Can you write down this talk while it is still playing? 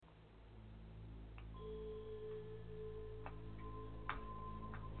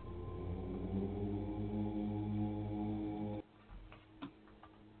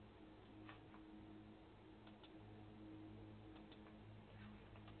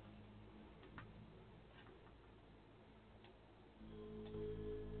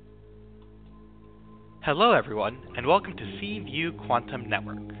Hello, everyone, and welcome to Sea-View Quantum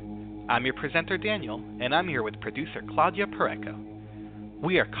Network. I'm your presenter, Daniel, and I'm here with producer Claudia Pareco.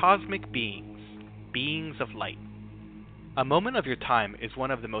 We are cosmic beings, beings of light. A moment of your time is one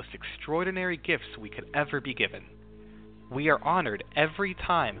of the most extraordinary gifts we could ever be given. We are honored every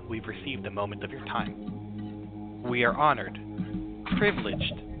time we've received a moment of your time. We are honored,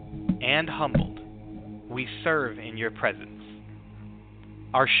 privileged, and humbled. We serve in your presence.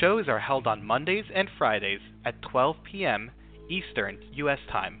 Our shows are held on Mondays and Fridays at 12 p.m. Eastern U.S.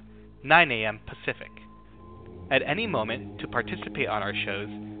 Time, 9 a.m. Pacific. At any moment, to participate on our shows,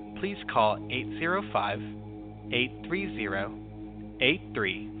 please call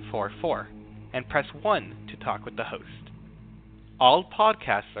 805-830-8344 and press 1 to talk with the host. All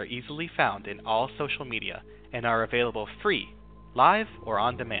podcasts are easily found in all social media and are available free, live, or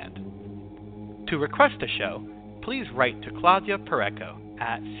on demand. To request a show, please write to Claudia Pareco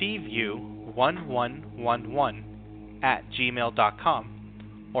at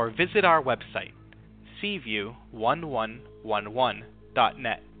cview1111@gmail.com or visit our website,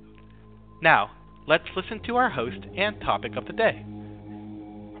 cview1111.net. Now, let's listen to our host and topic of the day.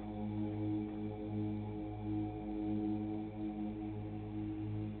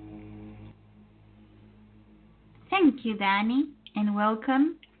 Thank you, Danny, and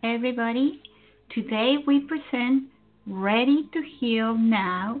welcome, everybody. Today we present Ready to Heal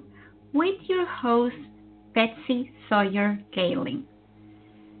Now with your host, Betsy, Sawyer, Gaylin.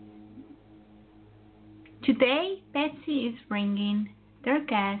 Today, Betsy is bringing their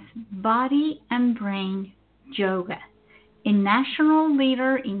guest, Body and Brain Yoga, a national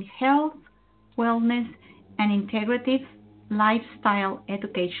leader in health, wellness, and integrative lifestyle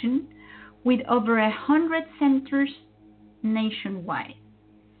education with over 100 centers nationwide.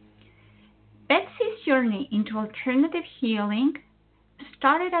 Betsy's journey into alternative healing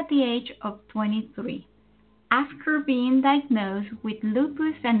started at the age of 23 after being diagnosed with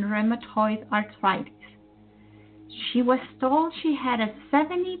lupus and rheumatoid arthritis. She was told she had a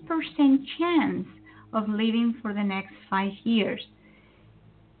 70% chance of living for the next 5 years.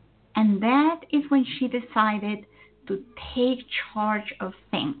 And that is when she decided to take charge of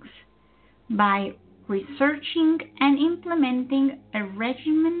things by researching and implementing a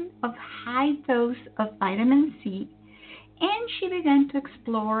regimen of high dose of vitamin C, and she began to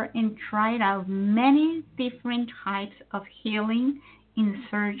explore and try out many different types of healing in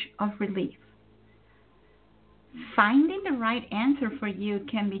search of relief. Finding the right answer for you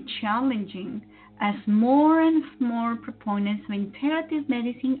can be challenging as more and more proponents of integrative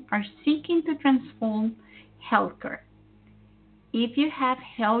medicine are seeking to transform healthcare. If you have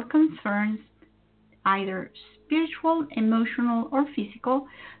health concerns, either spiritual, emotional, or physical,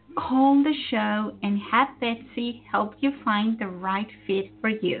 call the show and have Betsy help you find the right fit for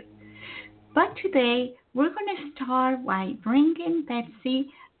you. But today, we're going to start by bringing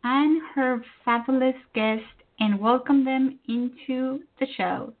Betsy and her fabulous guest and welcome them into the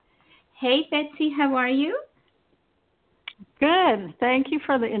show. Hey, Betsy, how are you? Good. Thank you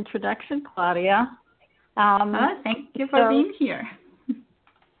for the introduction, Claudia. Thank you for being here.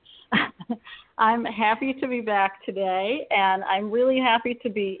 I'm happy to be back today, and I'm really happy to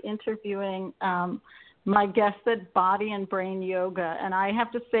be interviewing my guest at Body and Brain Yoga. And I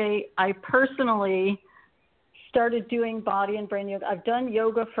have to say, I personally started doing Body and Brain Yoga. I've done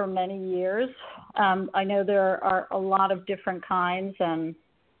yoga for many years. I know there are a lot of different kinds, and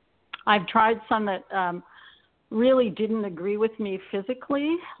I've tried some that really didn't agree with me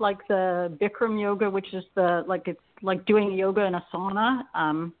physically, like the Bikram yoga, which is it's like doing yoga in a sauna.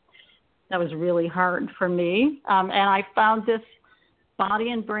 That was really hard for me. And I found this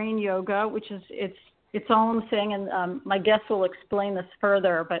Body and Brain Yoga, which is its own thing, and my guest will explain this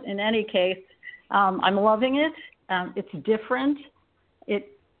further. But in any case, I'm loving it. It's different.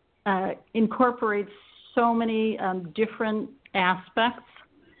 It incorporates so many different aspects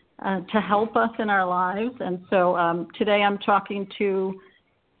to help us in our lives. And so today I'm talking to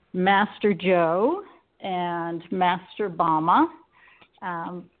Master Joe and Master Bama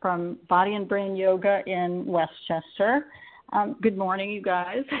from Body and Brain Yoga in Westchester. Good morning, you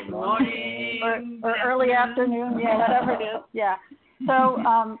guys. Good morning. or early afternoon, whatever it is. Yeah.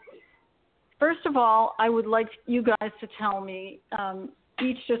 So first of all, I would like you guys to tell me,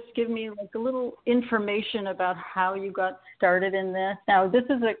 each just give me like a little information about how you got started in this. Now, this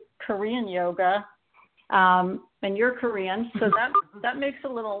is a Korean yoga, and you're Korean, so that makes a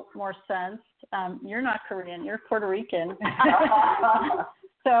little more sense. You're not Korean, you're Puerto Rican.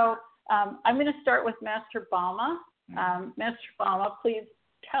 So I'm going to start with Master Bama. Master Bama, please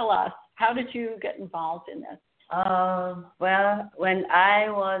tell us, how did you get involved in this? Well, when I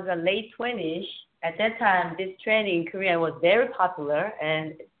was late 20s, at that time, this training in Korea was very popular,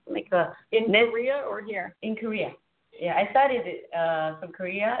 and like in Korea or here? In Korea. Yeah, I studied from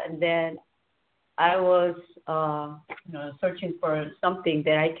Korea, and then I was searching for something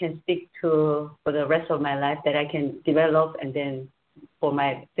that I can stick to for the rest of my life, that I can develop, and then for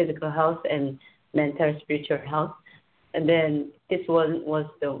my physical health and mental spiritual health. And then this one was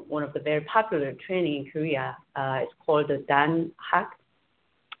one of the very popular training in Korea. It's called the Dan Hak.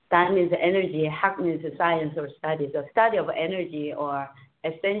 Dan means energy, Hak means science or study. The study of energy or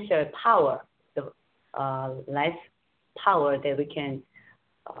essential power, the life power that we can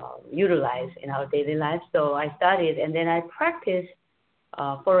utilize in our daily life. So I studied, and then I practiced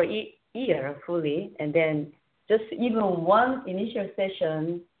for a year fully, and then just even one initial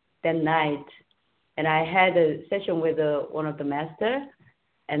session that night, and I had a session with one of the masters,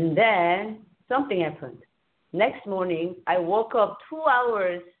 and then something happened. Next morning, I woke up 2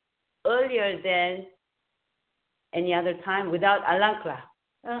 hours earlier than any other time without alarm clock.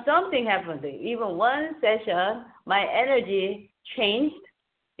 Something happened. Even one session, my energy changed.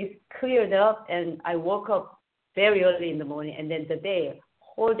 It cleared up, and I woke up very early in the morning. And then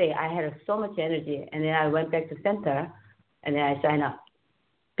whole day, I had so much energy. And then I went back to center, and then I signed up.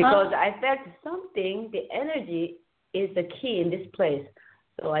 Because I felt something, the energy is the key in this place.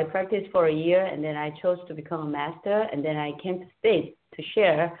 So I practiced for a year, and then I chose to become a master, and then I came to States to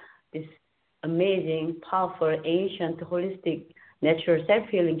share this amazing, powerful, ancient, holistic, natural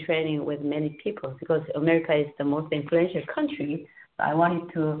self-healing training with many people, because America is the most influential country. I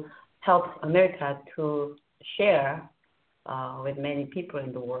wanted to help America to share with many people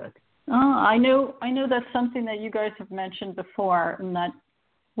in the world. Oh, I know that's something that you guys have mentioned before, and that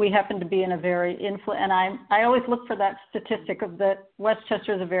we happen to be in a very and I always look for that statistic of that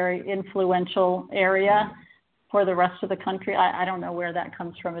Westchester is a very influential area for the rest of the country. I don't know where that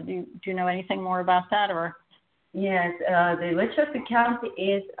comes from. Do you know anything more about that, or? Yes, the Westchester County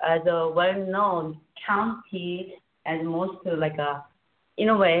is the well-known county, and most in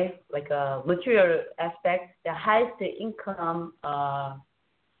a way, like a material aspect, the highest income,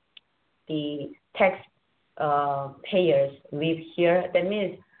 the tax payers live here. That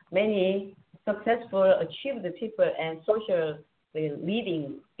means many successful, achieved people and social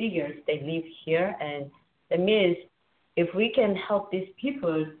leading figures, they live here. And that means if we can help these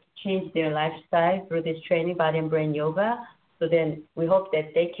people change their lifestyle through this training, body and brain yoga, so then we hope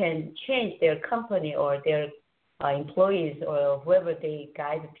that they can change their company or their employees or whoever they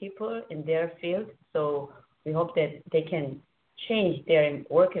guide people in their field. So we hope that they can change their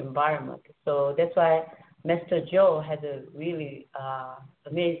work environment. So that's why Master Joe has a really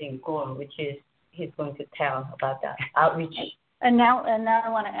amazing goal, which is he's going to tell about that outreach. And now I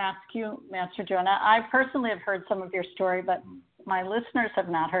want to ask you, Master Joe. Now, I personally have heard some of your story, but my listeners have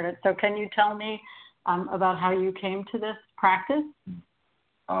not heard it. So can you tell me about how you came to this practice?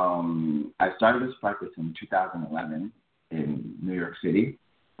 I started this practice in 2011 in New York City.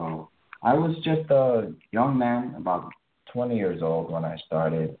 So I was just a young man, about 20 years old when I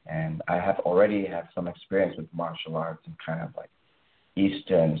started, and I have already had some experience with martial arts and kind of like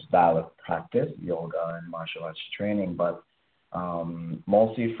Eastern style of practice, yoga and martial arts training. But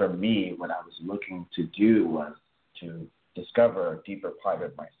mostly for me, what I was looking to do was to discover a deeper part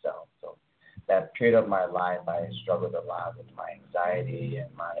of myself. So that period of my life, I struggled a lot with my anxiety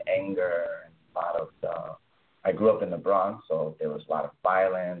and my anger, and a lot of I grew up in the Bronx, so there was a lot of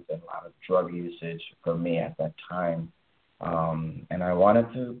violence and a lot of drug usage for me at that time. And I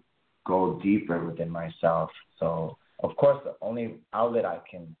wanted to go deeper within myself. So, of course, the only outlet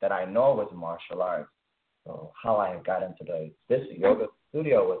that I know was martial arts. So how I got into this yoga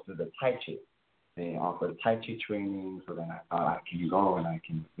studio was through the Tai Chi. They offered Tai Chi training, so then I thought I can go and I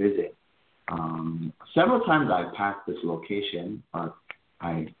can visit. Several times I passed this location, but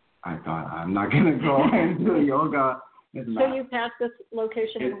I thought I'm not going to go and do yoga. So you passed this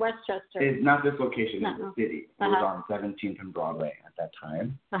location in Westchester? It's not this location, it's the city. It was on 17th and Broadway at that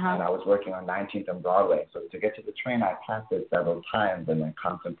time, and I was working on 19th and Broadway. So to get to the train, I passed it several times and then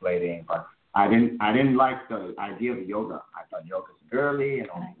contemplating, but I didn't like the idea of yoga. I thought yoga's girly and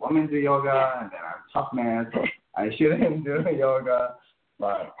only women do yoga, and then I'm a tough man, so I shouldn't do yoga.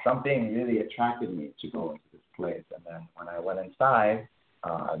 But something really attracted me to go into this place. And then when I went inside,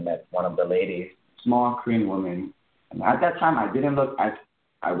 I met one of the ladies, small Korean woman. And at that time, I didn't look as,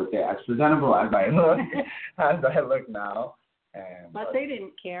 I would say, as presentable as I look now. But they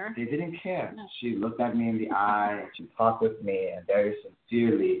didn't care. They didn't care. No. She looked at me in the eye, and she talked with me, and very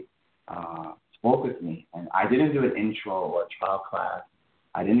sincerely spoke with me. And I didn't do an intro or a trial class.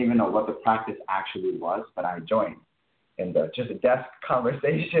 I didn't even know what the practice actually was, but I joined in just a desk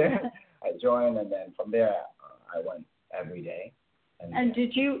conversation I joined, and then from there I went every day. And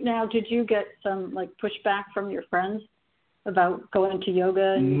did you get some like pushback from your friends about going to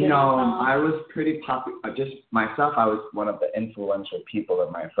yoga? No, I was pretty popular. Just myself, I was one of the influential people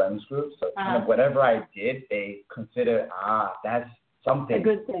in my friends group. So kind of whatever I did, they considered that's something. A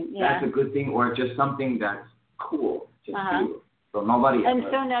good thing. Yeah. That's a good thing, or just something that's cool to do. So nobody. And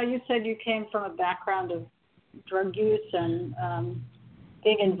so now you said you came from a background of drug use and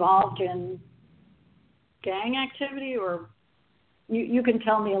being involved in gang activity, or you can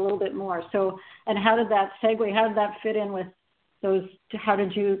tell me a little bit more. So, and how did that segue? How did that fit in with those? How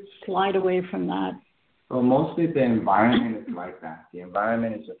did you slide away from that? Well, mostly the environment is like that. The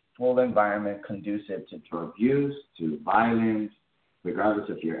environment is a full environment conducive to drug use, to violence, regardless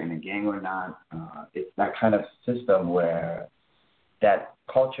if you're in a gang or not. It's that kind of system where that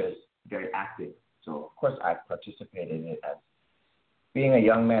culture is very active. So, of course, I participated in it. As being a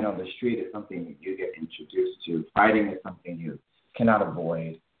young man on the street is something you get introduced to. Fighting is something you cannot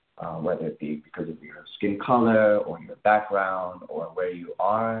avoid, whether it be because of your skin color or your background or where you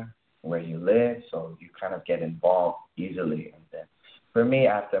are, where you live. So you kind of get involved easily. And then for me,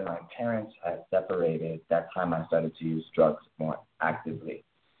 after my parents had separated, that time I started to use drugs more actively.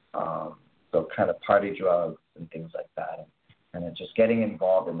 So kind of party drugs and things like that. And then just getting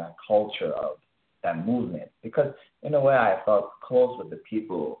involved in that culture of that movement. Because in a way, I felt close with the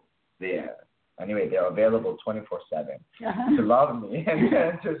people there. Anyway, they're available 24/7 to love me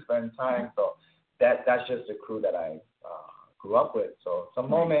and to spend time. So that's just the crew that I grew up with. So some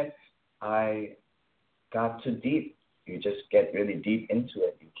moment I got too deep. You just get really deep into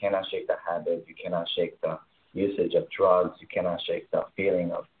it. You cannot shake the habit. You cannot shake the usage of drugs. You cannot shake the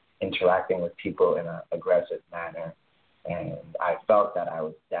feeling of interacting with people in an aggressive manner. And I felt that I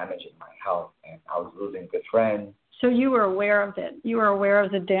was damaging my health, and I was losing good friends. So you were aware of it. You were aware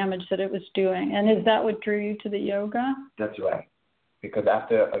of the damage that it was doing. And is that what drew you to the yoga? That's right. Because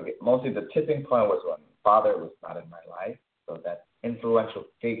mostly the tipping point was when father was not in my life. So that influential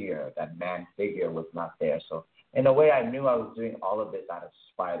figure, that man figure was not there. So in a way, I knew I was doing all of this out of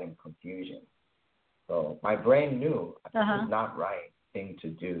spite and confusion. So my brain knew this was not right thing to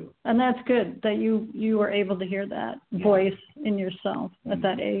do. And that's good that you were able to hear that voice in yourself at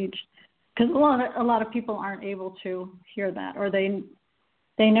that age. Because a lot of people aren't able to hear that, or they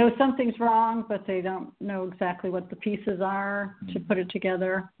know something's wrong, but they don't know exactly what the pieces are to put it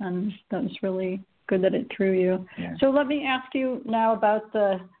together. And that was really good that it threw you. Yeah. So let me ask you now about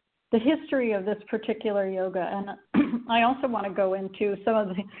the history of this particular yoga, and I also want to go into some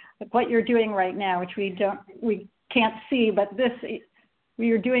of what you're doing right now, which we can't see, but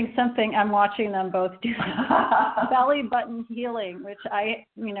you're doing something. I'm watching them both do belly button healing, which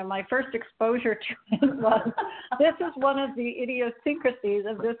my first exposure to it was, this is one of the idiosyncrasies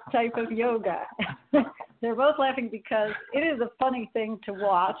of this type of yoga. They're both laughing because it is a funny thing to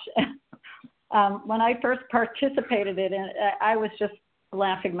watch. When I first participated in it, I was just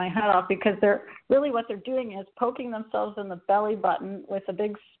laughing my head off because what they're doing is poking themselves in the belly button with a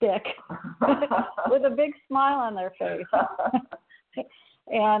big stick with a big smile on their face.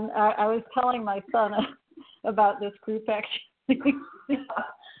 And I was telling my son about this group activity.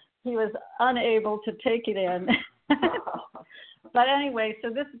 He was unable to take it in. But anyway, so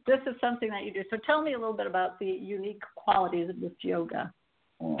this is something that you do. So tell me a little bit about the unique qualities of this yoga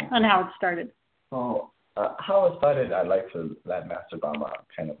and how it started. Well, how it started, I'd like to let Master Bama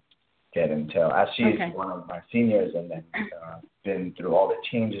kind of get into, as she's one of my seniors and then been through all the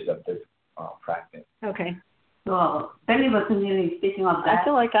changes of this practice. Okay. So, belly button healing, speaking of that. I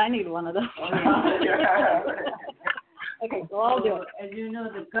feel like I need one of those. Okay, so I'll do it. As you know,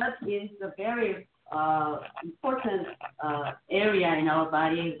 the gut is a very important area in our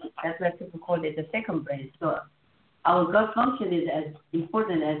body. That's why people call it the second brain. So our gut function is as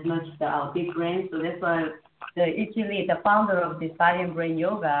important as much as our big brain. So that's why Ichili, the founder of this body and brain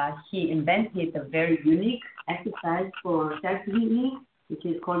yoga, he invented a very unique exercise for self-healing, which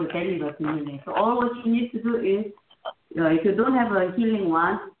is called the belly button healing. So all what you need to do is, if you don't have a healing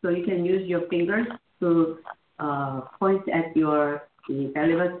wand, so you can use your fingers to point at the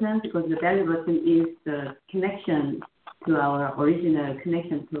belly button, because the belly button is the connection to our original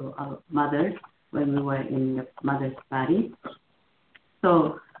connection to our mother when we were in the mother's body.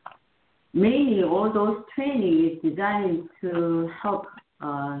 So mainly all those training is designed to help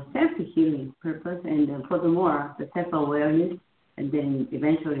self-healing purpose, and furthermore, the self-awareness, and then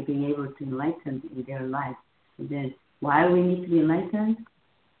eventually being able to enlighten in their life. And then why we need to be enlightened?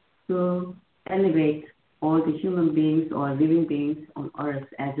 To elevate all the human beings or living beings on earth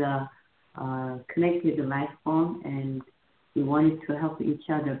as a connected life form, and we wanted to help each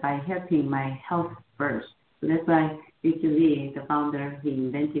other by helping my health first. So that's why Richard Lee, the founder, he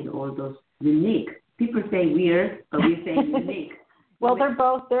invented all those unique. People say weird, but we say unique. Well,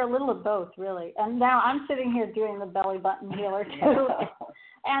 they're a little of both, really. And now I'm sitting here doing the belly button healer too.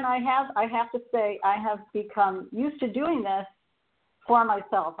 And I have to say, I have become used to doing this for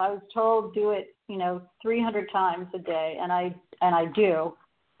myself. I was told do it, 300 times a day, and I do.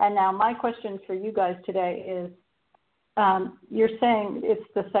 And now my question for you guys today is, you're saying it's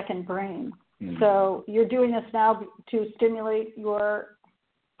the second brain. Mm-hmm. So you're doing this now to stimulate your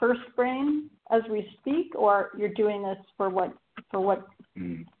first brain as we speak, or you're doing this for what?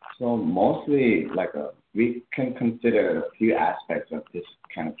 So mostly, we can consider a few aspects of this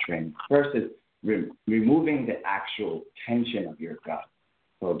kind of training. First is removing the actual tension of your gut.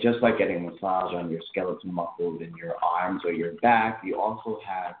 So just like getting a massage on your skeletal muscles in your arms or your back, you also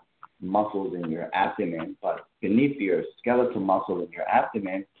have muscles in your abdomen, but beneath your skeletal muscle in your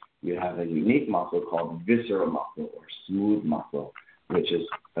abdomen, you have a unique muscle called visceral muscle or smooth muscle, which is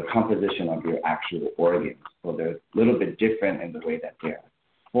the composition of your actual organs. So they're a little bit different in the way that they're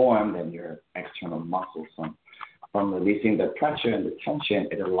formed than your external muscles. From releasing the pressure and the tension,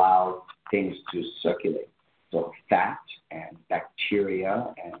 it allows things to circulate. So fat and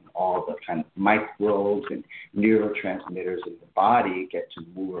bacteria and all the kind of microbes and neurotransmitters in the body get to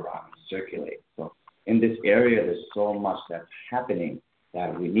move around and circulate. So in this area, there's so much that's happening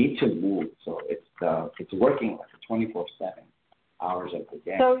that we need to move. So it's working like 24/7 hours of the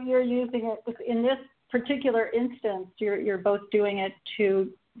day. So you're using it in this particular instance. You're both doing it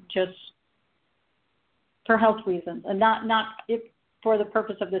to just for health reasons, and not for the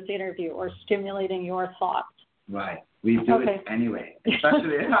purpose of this interview or stimulating your thoughts. Right. We do it anyway,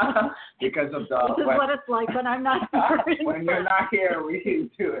 especially because of the. This is what it's like when I'm not here. When you're not here, we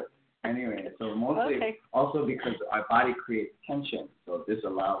do it anyway. So mostly also because our body creates tension, so this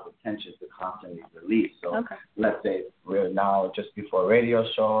allows the tension to constantly release. So let's say we're now just before a radio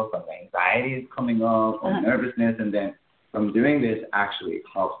show, some anxiety is coming up, or nervousness, and then from doing this actually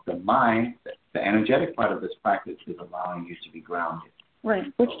helps the mind. The energetic part of this practice is allowing you to be grounded.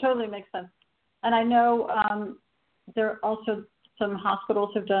 Right, which totally makes sense. And I know there are also some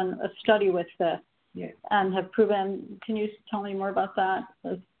hospitals have done a study with this and have proven. Can you tell me more about that?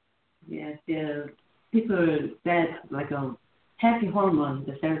 Yes, the people that like a happy hormone,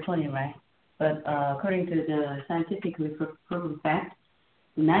 the serotonin, right? But according to the scientifically proven fact,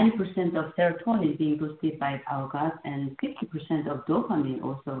 90% of serotonin is being boosted by our gut, and 50% of dopamine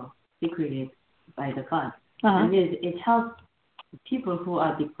also secreted by the gut. And it helps people who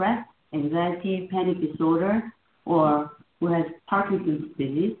are depressed, anxiety, panic disorder, or who has Parkinson's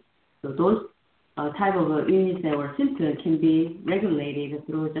disease. So those type of illness or symptoms can be regulated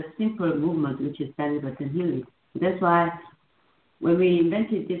through just simple movement, which is belly button healing. That's why when we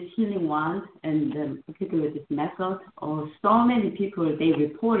invented this healing wand, and particularly this method, so many people, they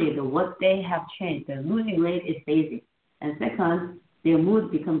reported what they have changed. The losing weight is basic. And second, their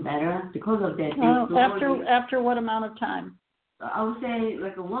mood become better because of that. After what amount of time? I would say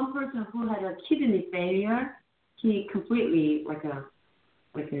like one person who had a kidney failure, he completely like a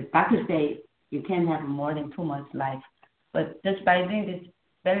doctor say you can't have more than 2 months life. But just by doing this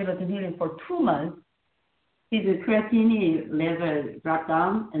belly button healing for 2 months, his creatinine level dropped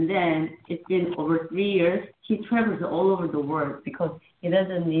down, and then it's been over 3 years. He travels all over the world because he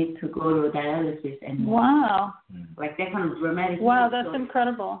doesn't need to go to dialysis anymore. Wow. Like that kind of dramatic. Wow, that's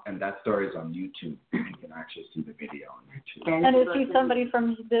incredible. And that story is on YouTube. You can actually see the video on YouTube. And is he somebody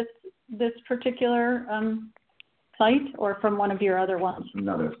from this particular site or from one of your other ones?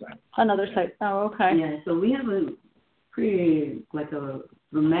 Another site. Another site. Oh, okay. Yeah, so we have a pretty like a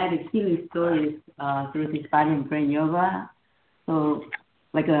dramatic healing stories through this body and brain yoga. So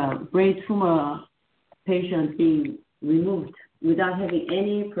like a brain tumor patient being removed without having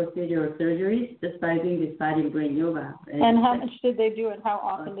any procedure or surgeries, just by doing this body and brain yoga. And how much did they do it? How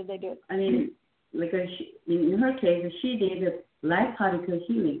often did they do it? I mean, in her case, she did a light particle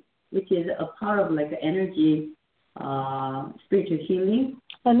healing, which is a part of like energy spiritual healing.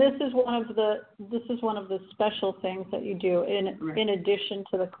 And this is one of the special things that you do in addition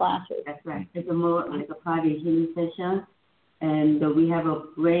to the classes. That's right. It's a more like a private healing session, and we have a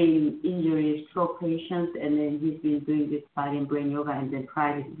brain injury stroke patient, and then he's been doing this body and brain yoga and then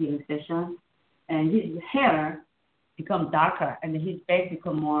private healing session, and his hair become darker, and his back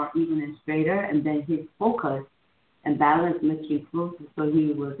become more even and straighter, and then his focus and balance much improved, so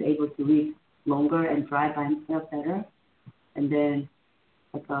he was able to read longer and drive by himself better, and then.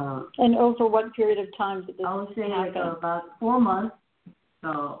 And over what period of time did this happen? I would say about 4 months.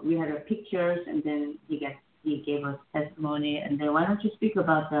 So we had our pictures, and then he gets he gave us testimony. And then why don't you speak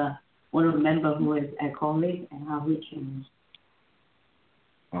about one of the members who is alcoholic and how he changed?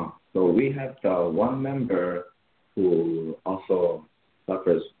 So we have the one member who also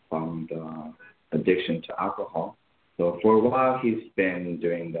suffers from the addiction to alcohol. So for a while, he's been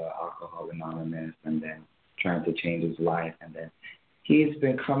doing the Alcohol Anonymous and then trying to change his life. And then he's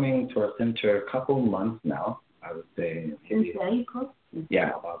been coming to our center a couple months now, I would say. Maybe,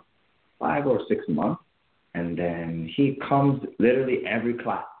 yeah, about 5 or 6 months. And then he comes literally every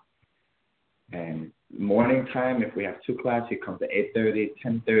class. And morning time, if we have 2 classes, he comes at 8:30,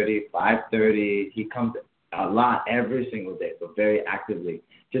 10:30, 5:30. He comes a lot every single day, so very actively.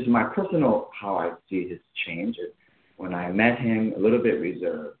 Just my personal, how I see his change is when I met him, a little bit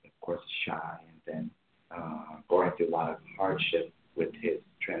reserved, of course shy, and then going through a lot of hardship with his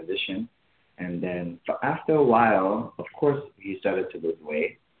transition. And then after a while, of course, he started to lose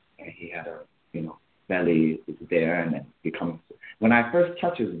weight, and he had a, belly is there, and then becomes, when I first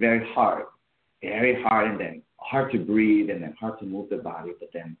touched, it was very hard, and then hard to breathe, and then hard to move the body. But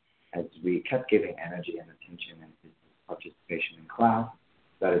then as we kept giving energy and attention, and his participation in class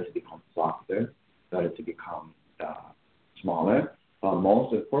started to become softer, started to become smaller. But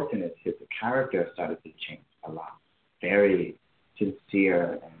most important is his character started to change a lot. Very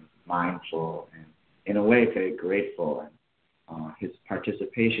sincere and mindful, and in a way very grateful. And his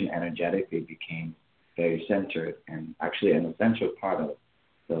participation energetically became very centered, and actually an essential part of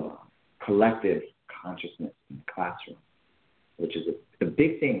the collective consciousness in the classroom, which is a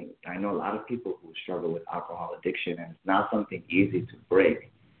big thing. I know a lot of people who struggle with alcohol addiction, and it's not something easy to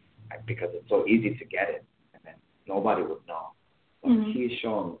break because it's so easy to get it, and then nobody would know. But he's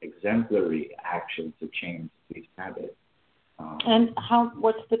shown exemplary action to change these habits. And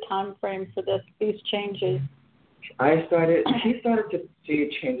what's the time frame for these changes? He started to see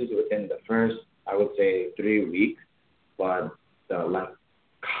changes within the first, I would say, 3 weeks, but the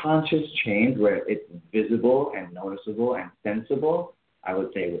conscious change where it's visible and noticeable and sensible, I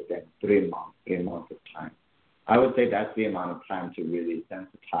would say within 3 months of time. I would say that's the amount of time to really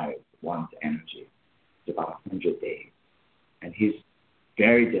sensitize one's energy. It's about 100 days. And he's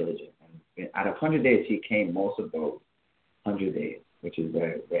very diligent. And out of 100 days, he came most of those 100 days, which is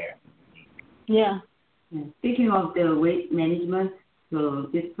very rare. Yeah. Speaking of the weight management, so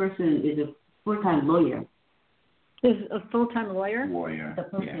this person is a full-time lawyer. Is a full-time lawyer? The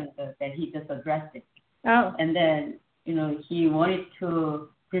person that he just addressed it. Oh. And then, he wanted to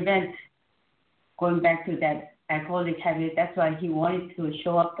prevent going back to that alcoholic habit. That's why he wanted to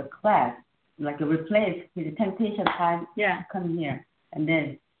show up the class, replace his temptation time to come here. And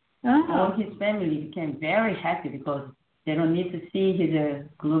then all his family became very happy because they don't need to see his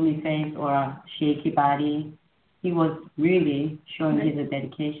gloomy face or a shaky body. He was really showing his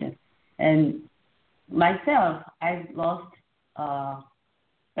dedication. And myself, I lost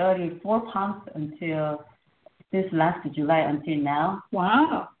 34 pounds since last July until now.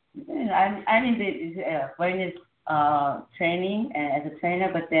 Wow. I'm in the wellness training and as a trainer,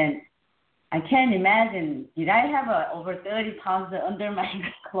 but then I can't imagine, did I have over 30 pounds under my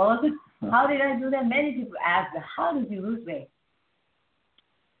clothes? How did I do that? Many people ask, how did you lose weight?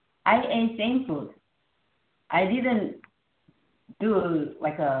 I ate same food. I didn't do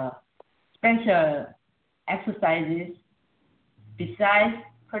a special exercises besides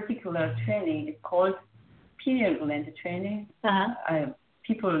particular training. It's called pineal gland training.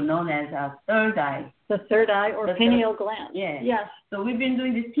 People known as third eye. The third eye or pineal gland. Yeah. Yes. So we've been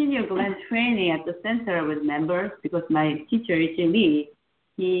doing this pineal gland training at the center with members because my teacher, Ichi Lee,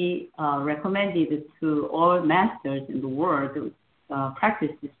 he recommended to all masters in the world to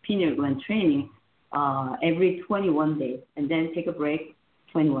practice this pineal gland training every 21 days and then take a break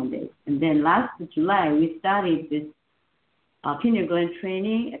 21 days. And then last July, we started this pineal gland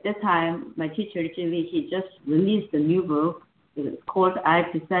training. At that time, my teacher, Ichi Lee, he just released a new book. It's called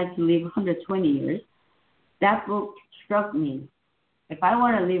I've Decided to Live 120 Years. That book struck me. If I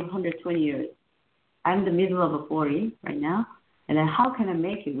want to live 120 years, I'm in the middle of a 40 right now, and then how can I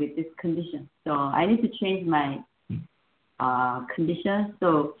make it with this condition? So I need to change my condition.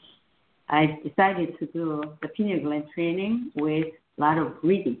 So I decided to do the pineal gland training with a lot of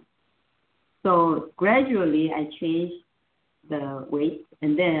breathing. So gradually I changed the weight,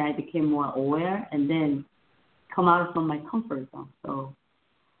 and then I became more aware, and then come out from my comfort zone. So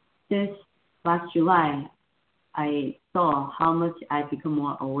since last July, I saw how much I become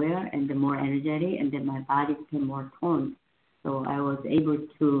more aware and then more energetic, and then my body became more toned. So I was able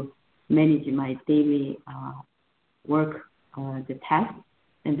to manage my daily work, the tasks.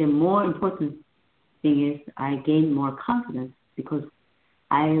 And the more important thing is I gained more confidence because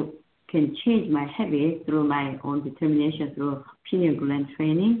I can change my habit through my own determination through pineal gland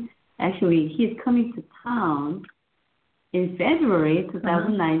training. Actually, he's coming to town in February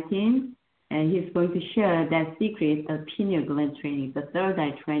 2019, and he's going to share that secret of pineal gland training, the third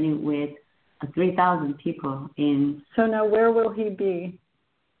eye training with 3,000 people in. So now where will he be?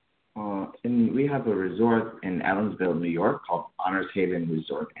 We have a resort in Allensville, New York called Honors Haven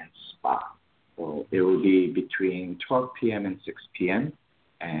Resort and Spa. So it will be between 12 p.m. and 6 p.m.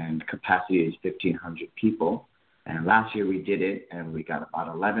 and capacity is 1,500 people. And last year we did it, and we got about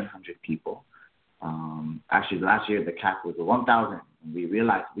 1,100 people. Actually, last year the cap was 1,000. We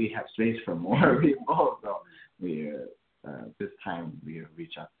realized we have space for more people, so we this time we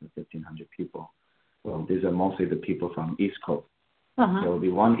reach out to 1,500 people. So these are mostly the people from East Coast. There will be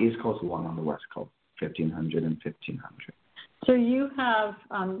one East Coast, one on the West Coast, 1,500 and 1,500. So you have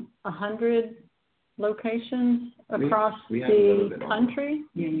 100 locations across we the country?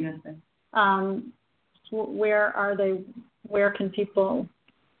 Yeah, yes. Where are they? Where can people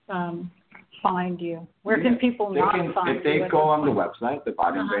find you? Where can people not find you? If they go on the website, the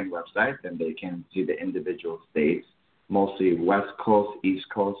Body and Brain website, then they can see the individual states, mostly West Coast, East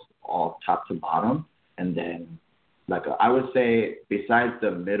Coast, all top to bottom. And then, I would say, besides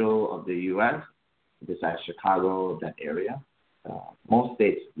the middle of the U.S., besides Chicago, that area, most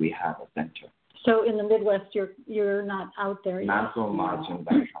states we have a center. So in the Midwest, you're not out there yet? Not so much in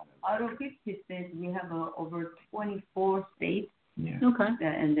that. Out of 50 states, we have over 24 states. Yeah. Okay.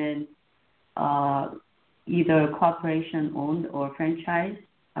 And then either corporation-owned or franchise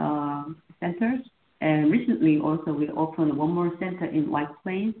centers. And recently also we opened one more center in White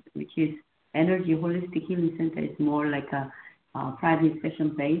Plains, which is Energy Holistic Healing Center. It's more like a private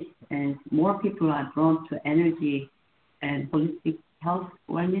session-based, and more people are drawn to energy and holistic health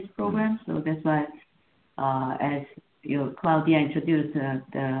wellness programs. So that's why, as Claudia introduced,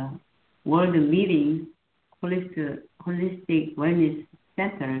 the world-leading holistic wellness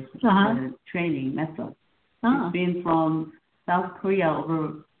centers training method. It's been from South Korea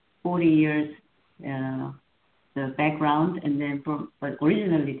over 40 years, the background, and then but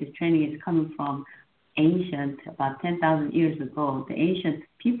originally this training is coming from ancient, about 10,000 years ago. The ancient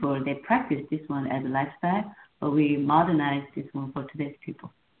people, they practiced this one as a lifestyle, but we modernized this one for today's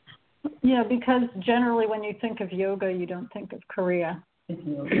people. Yeah, because generally when you think of yoga, you don't think of Korea. It's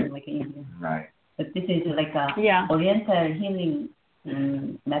like India. Right. But this is like a Oriental healing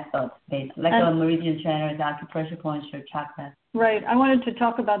method, based, like a meridian channels, acupressure points, or chakras. Right. I wanted to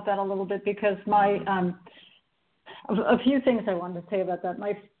talk about that a little bit because a few things I wanted to say about that.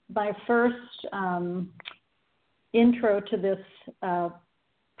 My first intro to this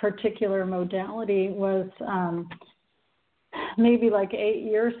particular modality was maybe like 8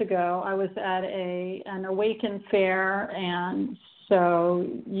 years ago. I was at an Awaken fair, and so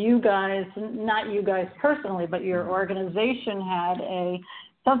you guys, not you guys personally, but your organization had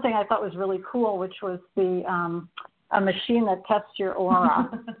something I thought was really cool, which was a machine that tests your aura,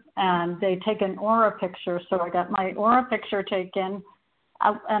 and they take an aura picture. So I got my aura picture taken,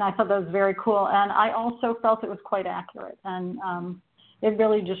 and I thought that was very cool. And I also felt it was quite accurate, and it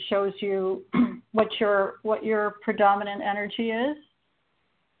really just shows you what your predominant energy is.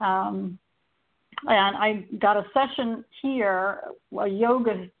 And I got a session here, a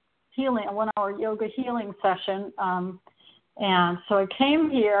 1-hour yoga healing session. And so I came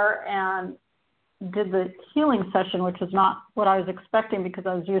here and did the healing session, which was not what I was expecting because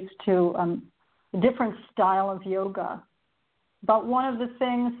I was used to a different style of yoga. But one of the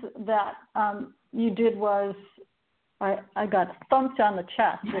things that you did was I got thumped on the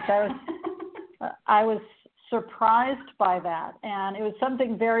chest, which I was surprised by that, and it was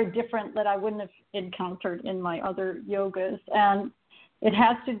something very different that I wouldn't have encountered in my other yogas, and it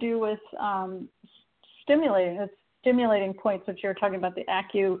has to do with stimulating points, which you're talking about, the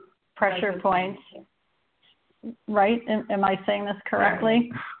acupressure points, right? Am I saying this correctly?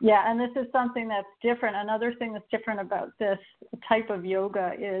 Right. Yeah, and this is something that's different. Another thing that's different about this type of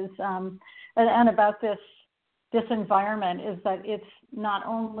yoga is, and about this environment, is that it's not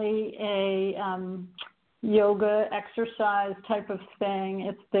only a yoga exercise type of thing,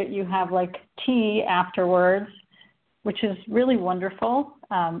 it's that you have like tea afterwards, which is really wonderful.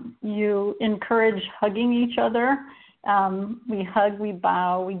 You encourage hugging each other. We hug, we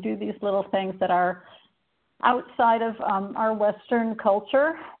bow, we do these little things that are outside of our Western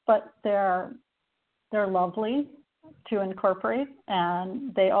culture, but they're lovely to incorporate,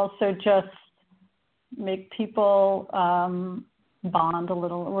 and they also just make people bond a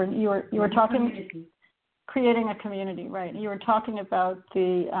little. You were talking, creating a community, right? You were talking about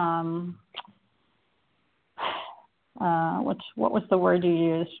the what was the word you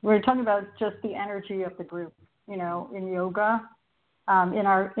used? We were talking about just the energy of the group, in yoga, in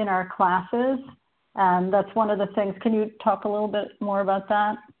our classes, and that's one of the things. Can you talk a little bit more about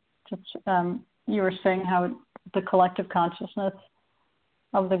that? Just you were saying how the collective consciousness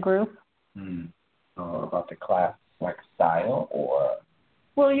of the group. About the class, like style, or.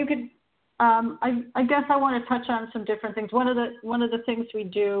 Well, you could. I guess I want to touch on some different things. One of the things we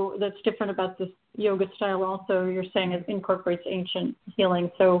do that's different about this yoga style also, you're saying, it incorporates ancient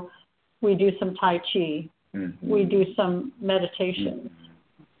healing. So we do some Tai Chi. Mm-hmm. We do some meditation.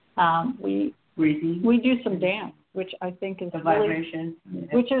 Mm-hmm. We do some dance, which I think is vibration,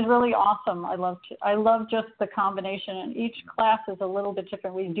 which is really awesome. I love just the combination, and each class is a little bit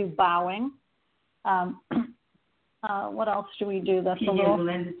different. We do bowing. What else do we do? That's pineal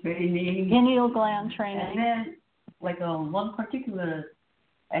gland training. Pineal gland training. And then, one particular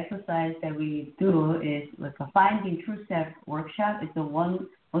exercise that we do is like a Finding True Self workshop. It's a once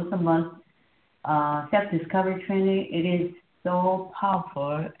a month self-discovery training. It is so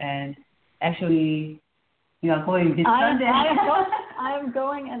powerful, and actually, you are going this Sunday. I am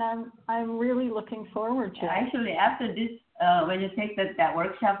going, and I'm really looking forward to it. Actually, after this, when you take that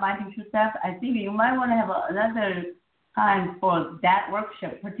workshop, Finding True Self, I think you might want to have another time for that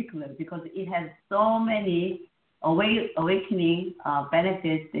workshop particularly, because it has so many awakening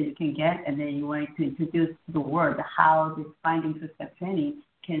benefits that you can get, and then you want to introduce to the world how this Finding True Self training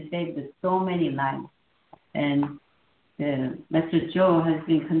can save so many lives. And Master Joe has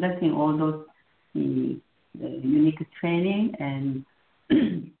been conducting all those the unique training, and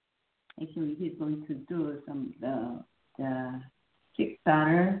actually he's going to do some the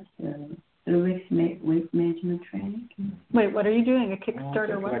Kickstarter, the weight management training. Wait, what are you doing? A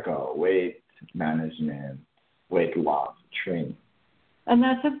Kickstarter? It's like a weight management, weight loss training. And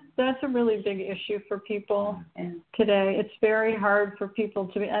that's a really big issue for people today. It's very hard for people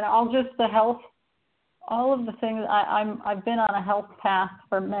to be, and the health, all of the things. I've been on a health path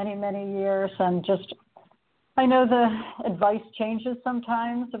for many, many years, and just I know the advice changes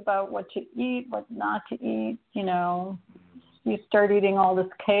sometimes about what to eat, what not to eat. You start eating all this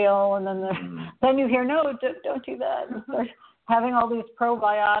kale, and then you hear, no, don't do that. You start having all these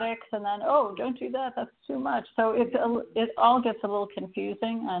probiotics, and then, oh, don't do that. That's too much. So it all gets a little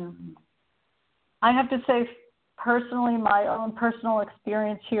confusing. And I have to say, personally, my own personal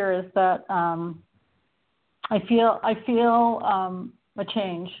experience here is that I feel a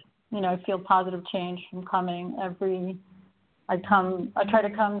change. I feel positive change from coming I try to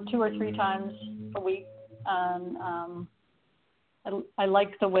come 2 or 3 times a week, and I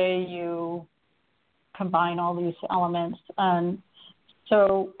like the way you combine all these elements. And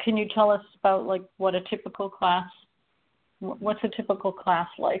so can you tell us about what's a typical class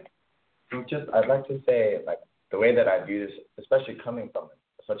like? I'd like to say, the way that I view this, especially coming from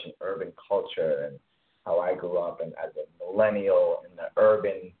such an urban culture and how I grew up, and as a millennial in the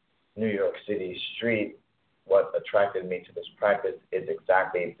urban New York City street, what attracted me to this practice is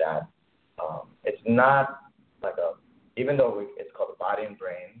exactly that. It's not even though it's called Body and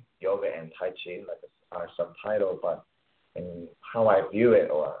Brain, Yoga and Tai Chi, our subtitle, but in how I view it,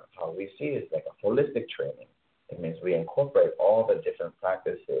 or how we see it, is like a holistic training. It means we incorporate all the different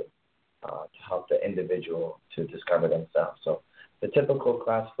practices to help the individual to discover themselves. So the typical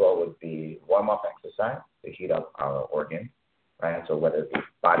class flow would be warm-up exercise to heat up our organ, right? So whether it be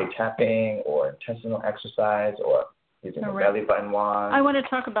body tapping or intestinal exercise or using a belly button wand. I want to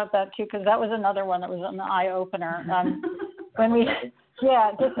talk about that too, because that was another one that was an eye-opener. When we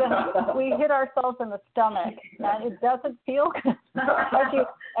hit ourselves in the stomach, and it doesn't feel good.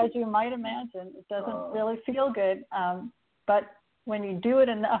 as you might imagine, it doesn't really feel good. But when you do it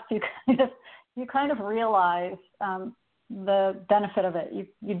enough, you kind of realize the benefit of it.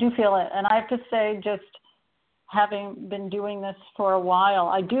 You do feel it, and I have to say, just having been doing this for a while,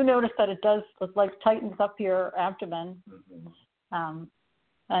 I do notice that it does tightens up your abdomen. Mm-hmm.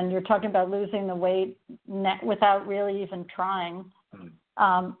 And you're talking about losing the weight without really even trying.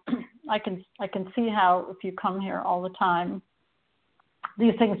 I can see how if you come here all the time,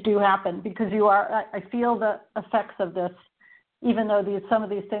 these things do happen, because I feel the effects of this, even though some of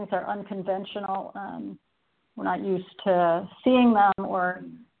these things are unconventional. We're not used to seeing them or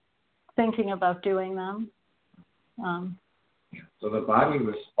thinking about doing them. So the body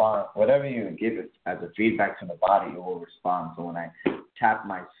responds, whatever you give it as a feedback to the body, it will respond. So when I tap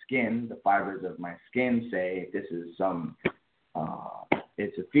my skin, the fibers of my skin say this is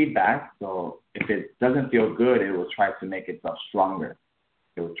it's a feedback. So if it doesn't feel good, it will try to make itself stronger.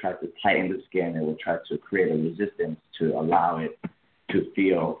 It will try to tighten the skin. It will try to create a resistance to allow it to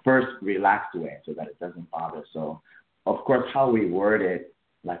feel first relaxed way so that it doesn't bother. So of course, how we word it,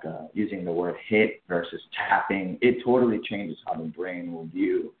 like using the word hit versus tapping, it totally changes how the brain will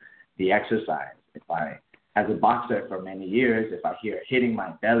view the exercise. As a boxer for many years, if I hear hitting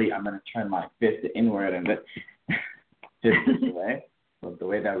my belly, I'm going to turn my fist inward and hit this way. So the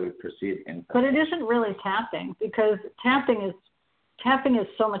way that we perceive inside. But it isn't really tapping, because tapping is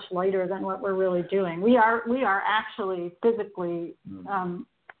so much lighter than what we're really doing. We are actually physically. I'm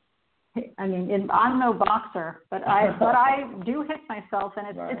no boxer, but I do hit myself, and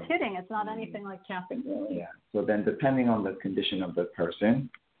it's hitting. It's not anything like tapping, really. Yeah. So then, depending on the condition of the person,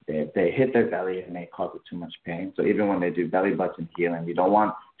 they hit their belly and they cause it too much pain. So even when they do belly button healing, you don't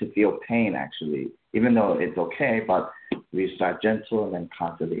want to feel pain, actually, even though it's okay, but we start gentle and then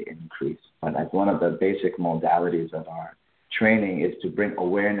constantly increase. But as one of the basic modalities of our training is to bring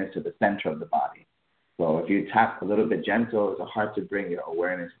awareness to the center of the body. So if you tap a little bit gentle, it's hard to bring your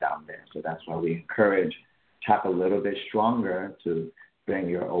awareness down there. So that's why we encourage tap a little bit stronger to bring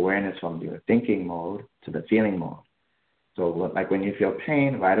your awareness from your thinking mode to the feeling mode. So like when you feel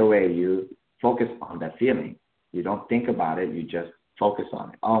pain, right away you focus on that feeling. You don't think about it. You just focus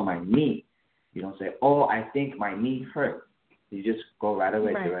on it. Oh, my knee. You don't say, oh, I think my knee hurts. You just go right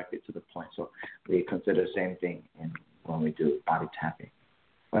away directly to the point. So we consider the same thing when we do body tapping.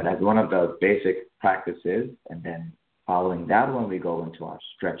 But as one of the basic practices, and then following that one, we go into our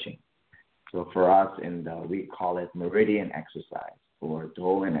stretching. So for us, we call it meridian exercise or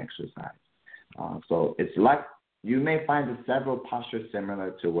Dolan exercise. So it's like you may find several postures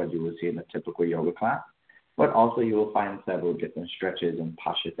similar to what you would see in a typical yoga class, but also you will find several different stretches and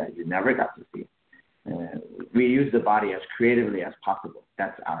postures that you never got to see. We use the body as creatively as possible.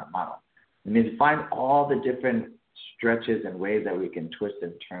 That's our motto. It means find all the different stretches and ways that we can twist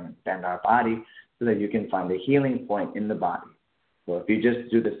and turn and bend our body so that you can find a healing point in the body. So if you just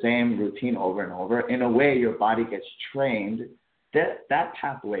do the same routine over and over, in a way your body gets trained. That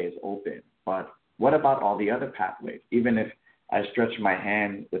pathway is open. But what about all the other pathways? Even if I stretch my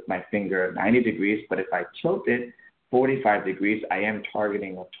hand with my finger 90 degrees, but if I tilt it 45 degrees, I am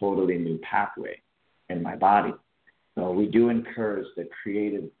targeting a totally new pathway in my body. So we do encourage the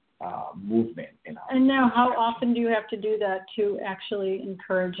creative movement in our. And now, how often do you have to do that to actually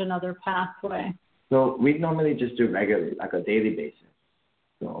encourage another pathway? So we normally just do regularly, like a daily basis.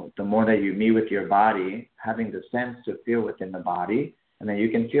 So the more that you meet with your body, having the sense to feel within the body, and then you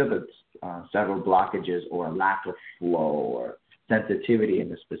can feel the several blockages or lack of flow or sensitivity in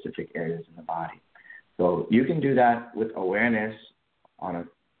the specific areas in the body. So you can do that with awareness on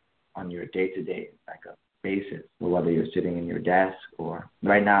your day-to-day, like a basis, or whether you're sitting in your desk or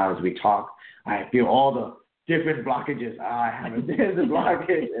right now as we talk, I feel all the different blockages. I have a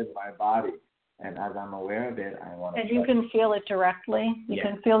blockage in my body. And as I'm aware of it, I want to. And you can feel it directly? You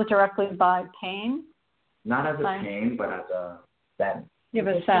can feel it directly by pain? Not as a pain, but as a sense. You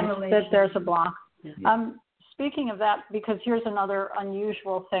have a sense that there's a block. Mm-hmm. Speaking of that, because here's another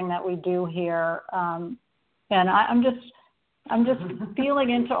unusual thing that we do here, and I'm just feeling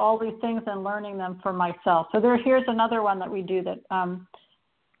into all these things and learning them for myself. So here's another one that we do that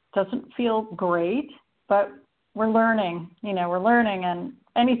doesn't feel great, but we're learning. We're learning, and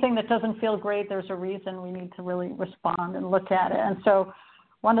anything that doesn't feel great, there's a reason we need to really respond and look at it. And so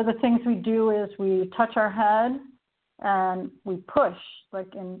one of the things we do is we touch our head and we push,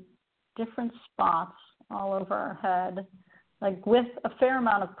 like in different spots all over our head, like with a fair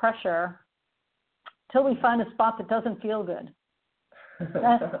amount of pressure, till we find a spot that doesn't feel good.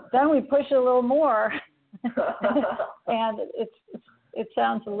 Then we push it a little more, and it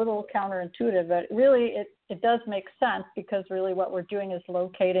sounds a little counterintuitive, but really it does make sense, because really what we're doing is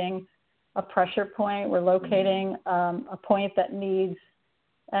locating a pressure point. We're locating a point that needs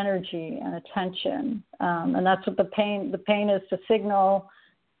energy and attention, and that's what the pain is to signal,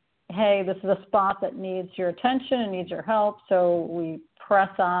 hey, this is a spot that needs your attention and needs your help, so we press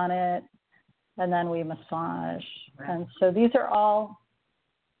on it, and then we massage. Right. And so these are all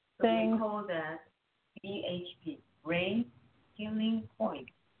things. We call that BHP, Brain Healing Point.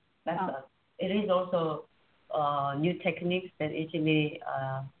 It is also new techniques that usually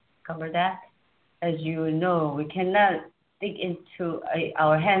cover that. As you know, we cannot dig into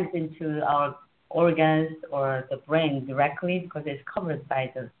our hands into our organs or the brain directly, because it's covered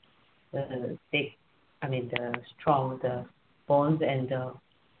by the bones and the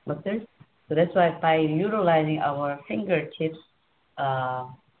muscles. So that's why by utilizing our fingertips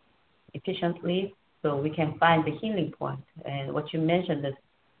efficiently, so we can find the healing point. And what you mentioned, that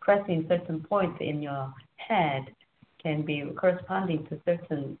pressing certain points in your head can be corresponding to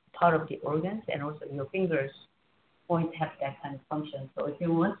certain part of the organs, and also your fingers points have that kind of function. So if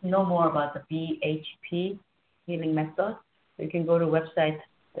you want to know more about the BHP, healing method. You can go to website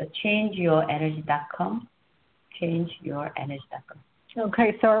changeyourenergy.com, changeyourenergy.com.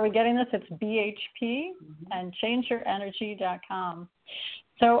 Okay, so are we getting this? It's BHP and changeyourenergy.com.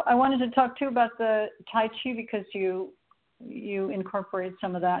 So I wanted to talk too about the Tai Chi because you incorporate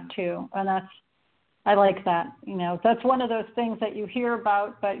some of that too, and I like that. You know, that's one of those things that you hear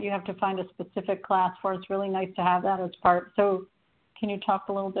about, but you have to find a specific class for. It's really nice to have that as part. So can you talk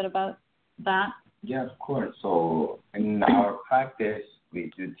a little bit about that? Yeah, of course. So in our practice,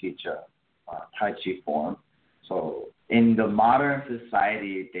 we do teach a Tai Chi form. So in the modern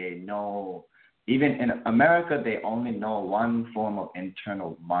society, they know, even in America, they only know one form of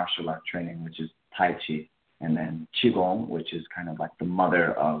internal martial art training, which is Tai Chi, and then Qigong, which is kind of like the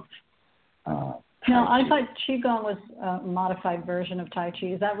mother of No, I thought Qigong was a modified version of Tai Chi.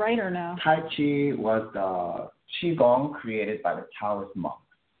 Is that right or no? Tai Chi was the Qigong created by the Taoist monks.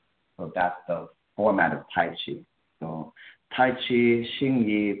 So that's the format of Tai Chi. So Tai Chi, Xing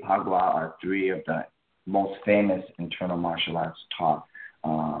Yi, Bagua are three of the most famous internal martial arts taught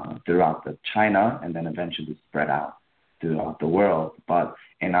throughout China and then eventually spread out throughout the world. But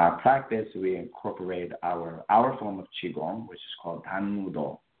in our practice, we incorporate our form of Qigong, which is called Dan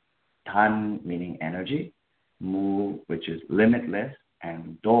Mudo. Dan meaning energy, Mu, which is limitless,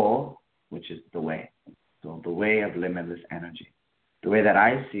 and Do, which is the way. So the way of limitless energy. The way that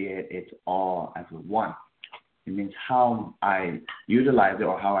I see it, it's all as one. It means how I utilize it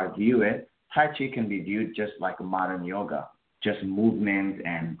or how I view it. Tai Chi can be viewed just like a modern yoga, just movement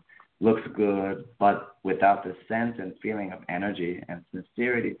and looks good, but without the sense and feeling of energy and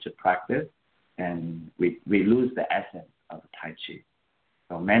sincerity to practice, and we lose the essence of Tai Chi.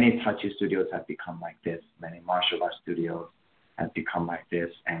 So many Tai Chi studios have become like this. Many martial arts studios have become like this,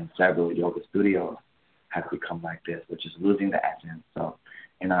 and several yoga studios have become like this, which is losing the essence. So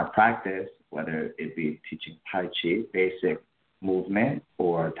in our practice, whether it be teaching Tai Chi, basic movement,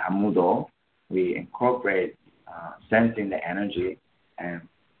 or Tamudo, we incorporate sensing the energy and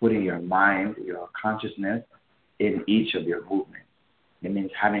putting your mind, your consciousness in each of your movements. It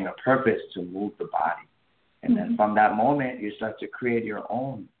means having a purpose to move the body. And then from that moment, you start to create your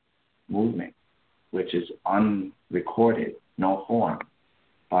own movement, which is unrecorded, no form.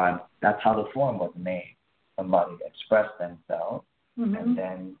 But that's how the form was made. Somebody expressed themselves and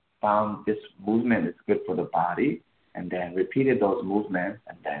then found this movement is good for the body and then repeated those movements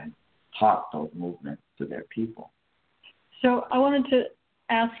and then taught those movements to their people. So I wanted to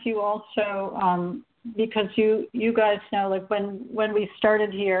ask you also, because you guys know, like when we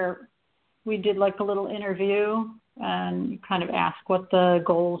started here, we did like a little interview and you kind of ask what the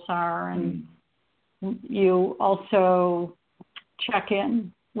goals are, and you also check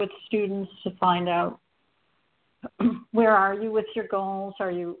in with students to find out where are you with your goals?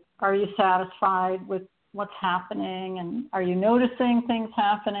 Are you satisfied with what's happening, and are you noticing things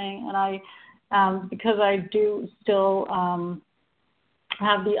happening? And I, because I do still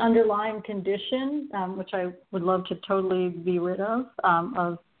have the underlying condition, which I would love to totally be rid of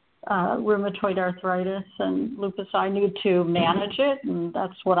rheumatoid arthritis and lupus. I need to manage it, and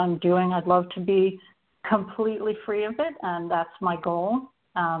that's what I'm doing. I'd love to be completely free of it, and that's my goal.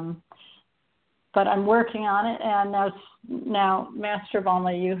 But I'm working on it, and now, Master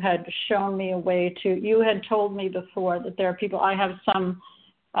Bonley, you had shown me a way you had told me before that there are people, I have some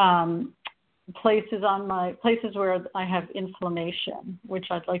places where I have inflammation, which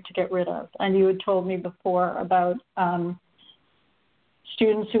I'd like to get rid of. And you had told me before about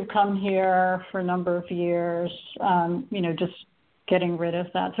students who come here for a number of years, just getting rid of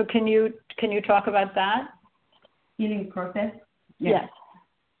that. So can you talk about that? Healing process? Yes.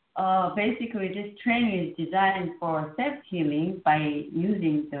 Basically, this training is designed for self-healing by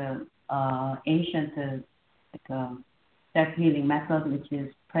using the ancient self-healing method, which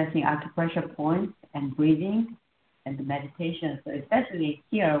is pressing acupressure points and breathing and the meditation. So especially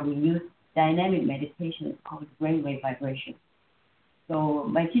here, we use dynamic meditation. It's called brainwave vibration. So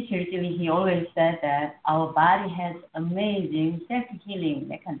my teacher, he always said that our body has amazing self-healing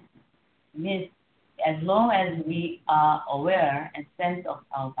mechanisms. It means as long as we are aware and sense of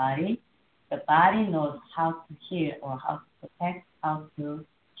our body, the body knows how to heal or how to protect, how to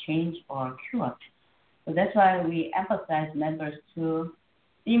change or cure. So that's why we emphasize members to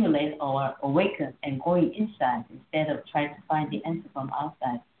stimulate or awaken and going inside instead of trying to find the answer from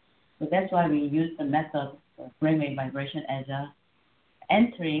outside. So that's why we use the method of brainwave vibration as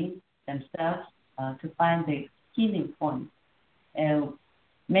entering themselves to find the healing point.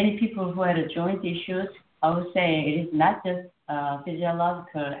 Many people who had joint issues, I would say it is not just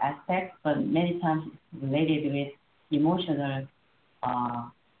physiological aspects, but many times it's related with emotional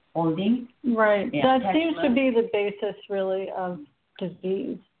holding. Right. Yeah, that seems to be the basis, really, of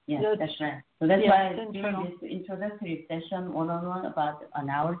disease. Yes, that's right. So that's why during internal. this introductory session, one-on-one, about an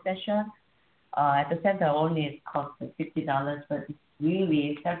hour session, at the center only it costs $50, but it's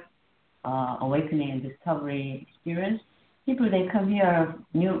really awakening and discovery experience. People, they come here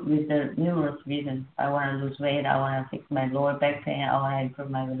with the numerous reasons. I want to lose weight, I want to fix my lower back pain, I want to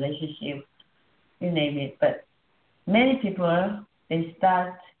improve my relationship, you name it. But many people, they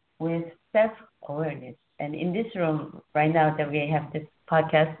start with self-awareness. And in this room, right now that we have this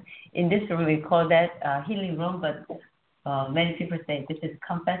podcast, in this room we call that healing room, but many people say this is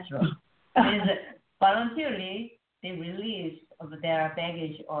confess room. It is voluntarily, they release of their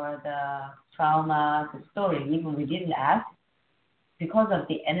baggage or the trauma, the story, even we didn't ask, because of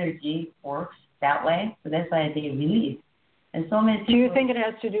the energy works that way. So that's why they release. And so many people, do you think it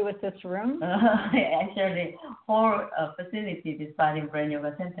has to do with this room? Actually, the whole facility, this Body and Brain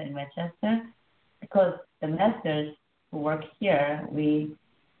Yoga Center in Manchester, because the masters who work here, we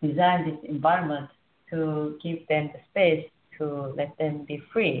designed this environment to give them the space to let them be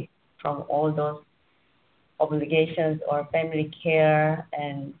free from all those obligations or family care,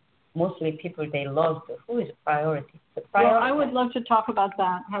 and mostly people they love, who is priority. The priority. Well, I would love to talk about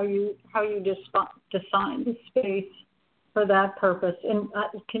that, how you design the space for that purpose. And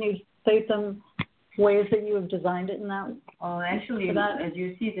can you say some ways that you have designed it in that? Actually, as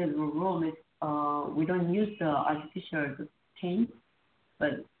you see, the room is we don't use the artificial paint,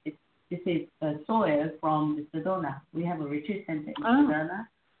 but this is Sawyer from Sedona. We have a retreat center in Sedona.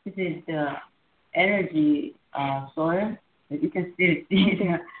 This is the energy Sawyer. You can still see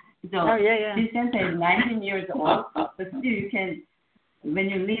there. So this center is 19 years old, but still you can, when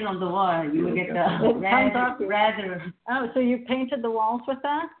you lean on the wall, you will get the red. Oh, so you painted the walls with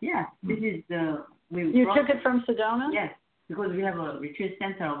that? Yeah, this is the. You took it from Sedona? Yes, because we have a retreat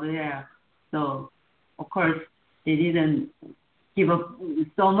center over there. So, of course, they didn't give up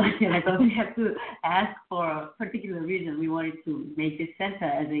so much, and I thought we have to ask for a particular reason. We wanted to make this center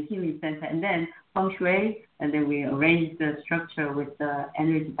as a healing center, and then feng shui, and then we arranged the structure with the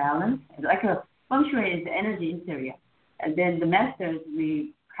energy balance. Like a feng shui is the energy interior, and then the masters,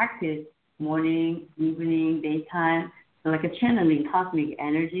 we practice morning, evening, daytime, so like a channeling cosmic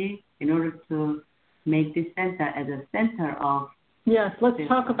energy in order to make this center as a center of. Yes, let's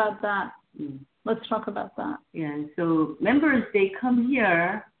talk about that. Let's talk about that. Yeah, so members, they come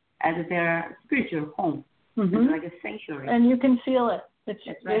here as their spiritual home. It's like a sanctuary. And you can feel it.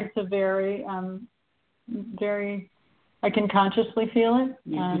 It's a very, I can consciously feel it.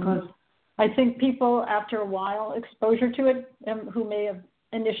 Yeah, because I think people, after a while, exposure to it, who may have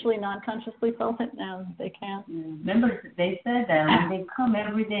initially not consciously felt it, now they can. Members, they said that when they come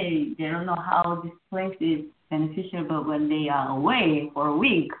every day, they don't know how this place is beneficial, but when they are away for a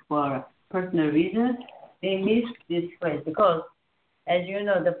week for personal reasons, they miss this place because, as you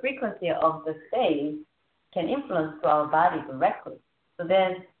know, the frequency of the space can influence to our body directly. So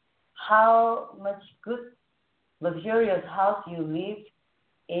then, how much good, luxurious house you live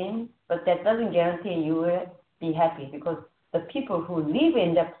in, but that doesn't guarantee you will be happy because the people who live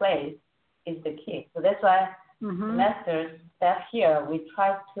in that place is the key. So that's why the masters, staff here, we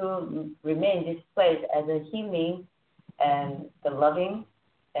try to remain this place as a healing and the loving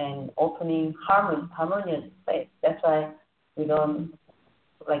and opening harmonious place. That's why we don't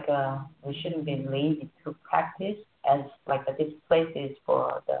we shouldn't be lazy to practice as this place is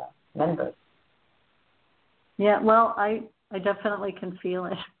for the members. Yeah, well, I definitely can feel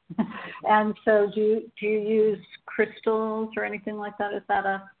it. And so, do you use crystals or anything like that? Is that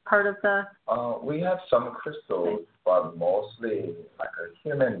a part of the? We have some crystals, but mostly like a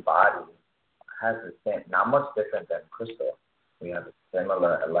human body has the same, not much different than crystal. We have a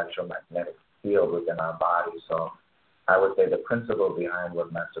similar electromagnetic field within our body. So I would say the principle behind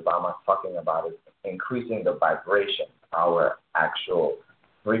what Master Bama is talking about is increasing the vibration, our actual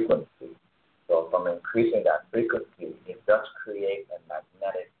frequency. So from increasing that frequency, it does create a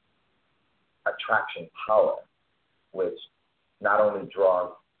magnetic attraction power, which not only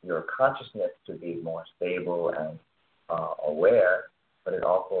draws your consciousness to be more stable and aware, but it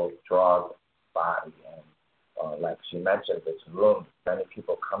also draws body. And like she mentioned, this room, many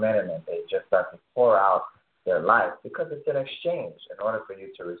people come in and they just start to pour out their life because it's an exchange. In order for you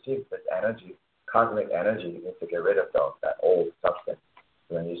to receive this energy, cosmic energy, you need to get rid of that old substance.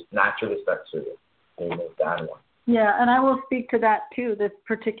 So then you naturally start to remove that one. Yeah, and I will speak to that too, this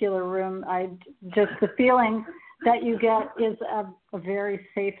particular room. Just the feeling that you get is a very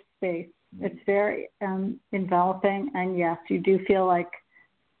safe space. It's very enveloping, and yes, you do feel like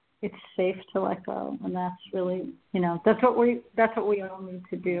it's safe to let go, and that's really, that's what we all need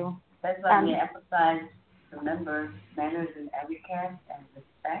to do. That's why we emphasize, remember, manners in etiquette and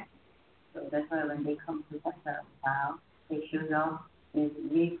respect. So that's why when they come to us now, they should up is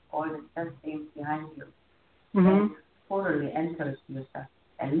leave all the bad things behind you. And totally enters yourself.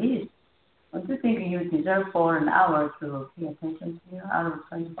 At least, don't you think you deserve for an hour to pay attention to you out of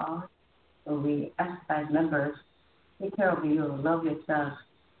 24 hours? So we emphasize members, take care of you, love yourself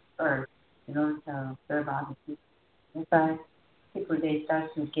first, in order to serve other people. That's why people, they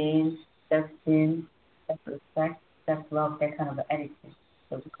start to gain self-esteem, self-respect, self-love, that kind of attitude.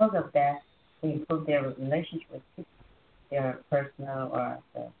 So because of that, they improve their relationship with people, their personal or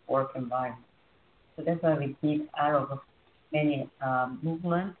the work environment. So that's why we did out of many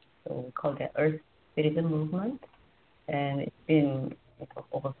movements. So we call that Earth Citizen Movement. And it's been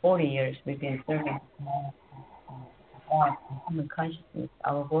over 40 years we've been serving human consciousness.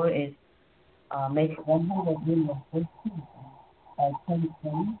 Our goal is make 100 million by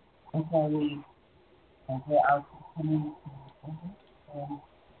 2020. That's why we go out to the community and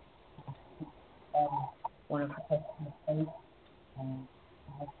want to protect the space and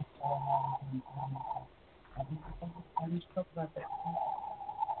talk about that.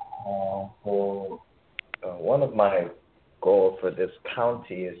 One of my goals for this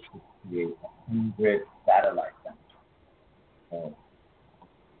county is to create 100 satellite centers.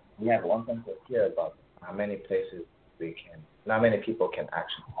 We have one center here about how many places not many people can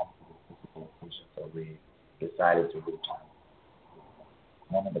actually come to this physical location, so we decided to reach out.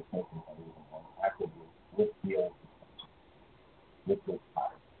 One of the places that we want to actively with field with this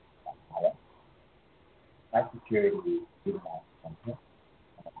product. High security student center.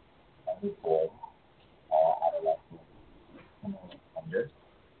 Every board, all adolescent offenders,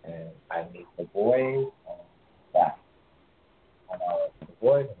 and I meet the boys and staff. 1 hour for the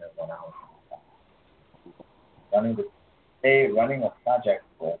boys and then 1 hour for the staff. Running a project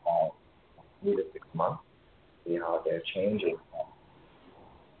for about 3 to 6 months, see how they're changing.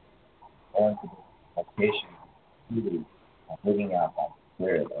 Going to the location, really living out that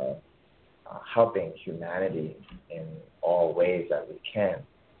spirit of helping humanity in all ways that we can,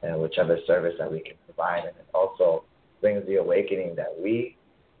 and whichever service that we can provide. And it also brings the awakening that we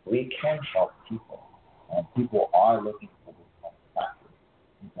can help people. And people are looking for this kind of practice.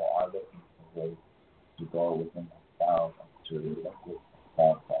 People are looking for ways to go within themselves and to look with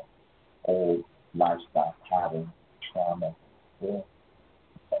themselves at old lifestyle patterns, trauma, and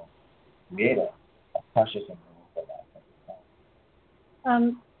create a precious and meaningful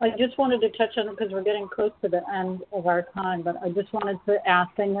life. I just wanted to touch on it because we're getting close to the end of our time, but I just wanted to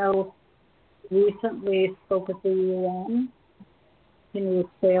ask, I know you recently spoke at the UN. Can you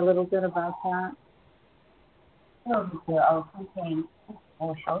say a little bit about that? So our campaign,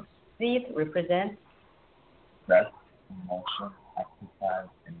 our health seed represents rest, emotion, exercise,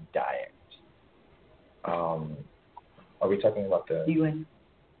 and diet. Are we talking about the UN?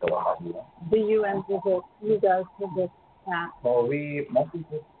 The one about UN? The UN visit, you guys visit that. Well, we mostly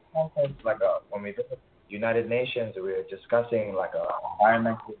did conference when we did the United Nations, we were discussing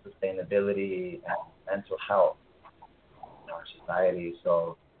environmental sustainability and mental health in our society.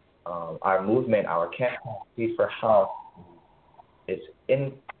 So our movement, our campaign, Feed for Health,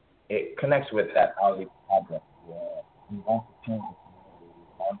 it connects with that outreach project where we want to change the community.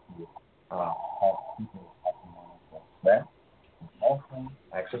 We want to help people with stress, emotion,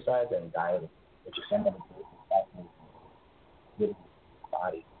 exercise, and diet, which is some of the basic factors in the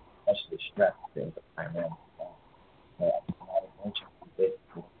body, especially stress being the primary. So at the United Nations, we did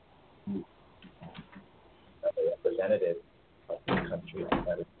a representative of the country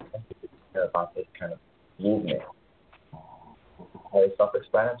that is care about this kind of movement. It's very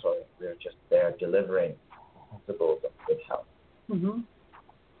self-explanatory. We're just there delivering principles of good health. Mm-hmm.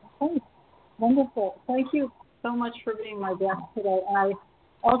 Okay. Wonderful. Thank you so much for being my guest today. I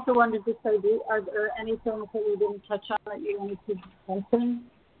also wanted to say, are there any things that we didn't touch on that you wanted to mention?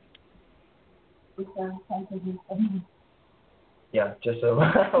 Yeah, just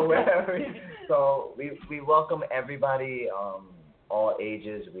wherever. So we welcome everybody, all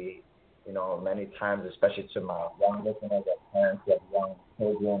ages. We, many times, especially to my young listeners, as parents who have young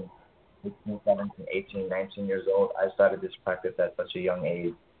children, 16, 17, 18, 19 years old. I started this practice at such a young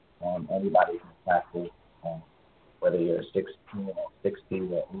age. Anybody can practice, whether you're 16 or 60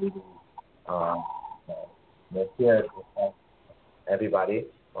 or 80. We're here to help everybody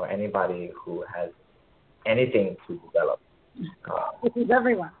or anybody who has anything to develop. Which is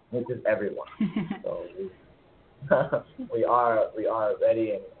everyone. So we are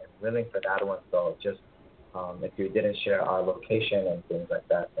ready and willing for that one. So just If you didn't share our location and things like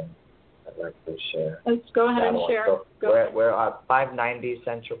that, then I'd like to share. Let's go ahead that and one. share. So we're at 590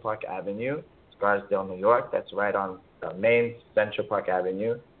 Central Park Avenue, Scarsdale, New York. That's right on the main Central Park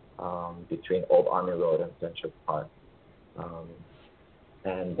Avenue, between Old Army Road and Central Park.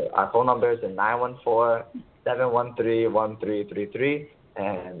 And our phone number is 914-713-1333,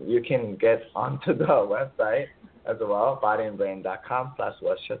 and you can get onto the website as well,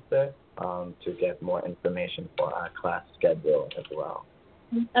 bodyandbrain.com/Westchester, to get more information for our class schedule as well.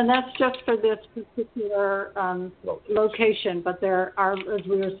 And that's just for this particular location, but there are, as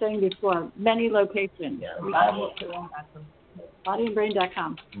we were saying before, many locations. Yeah,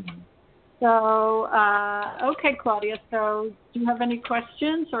 bodyandbrain.com. Mm-hmm. So, okay, Claudia, so do you have any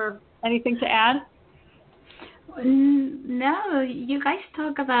questions or anything to add? No, you guys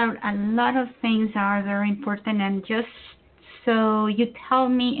talk about a lot of things that are very important, and just so you tell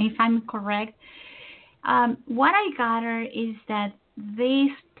me if I'm correct, what I gather is that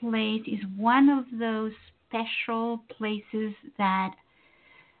this place is one of those special places that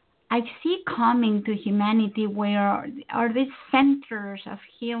I see coming to humanity, where are these centers of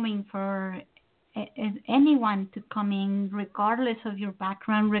healing for anyone to come in, regardless of your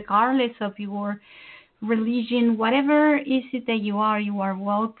background, regardless of your religion, whatever is it that you are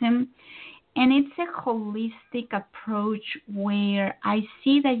welcome. And it's a holistic approach where I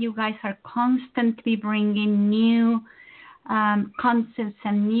see that you guys are constantly bringing new concepts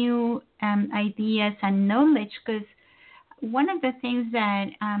and new ideas and knowledge, because one of the things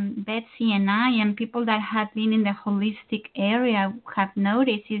that Betsy and I and people that have been in the holistic area have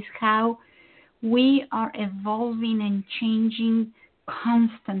noticed is how we are evolving and changing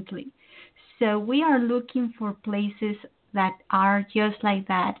constantly. So we are looking for places that are just like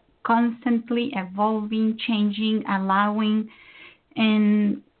that, constantly evolving, changing, allowing,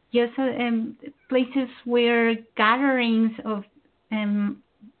 and just places where gatherings of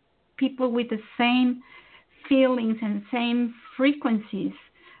people with the same feelings and same frequencies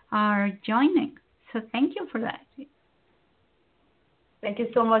are joining. So thank you for that. Thank you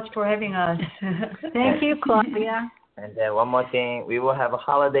so much for having us. Thank you, Claudia. And then one more thing, we will have a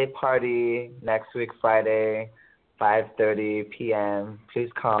holiday party next week, Friday, 5:30 p.m.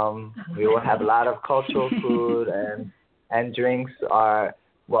 Please come. We will have a lot of cultural food and drinks are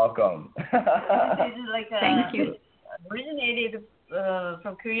welcome. This is like Thank you. Originated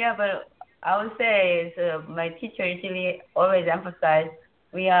from Korea, but I would say my teacher usually always emphasized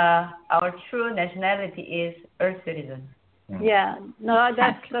our true nationality is Earth citizen. Yeah, no,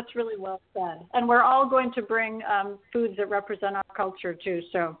 that's really well said. And we're all going to bring foods that represent our culture too.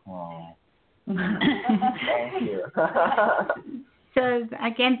 So. Thank you. So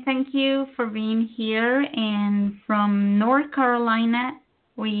again, thank you for being here. And from North Carolina,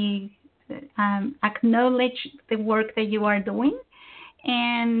 we acknowledge the work that you are doing.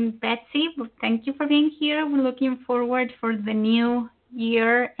 And Betsy, thank you for being here. We're looking forward for the new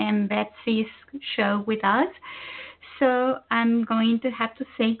year and Betsy's show with us. So I'm going to have to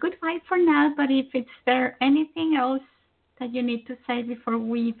say goodbye for now, but if it's there anything else that you need to say before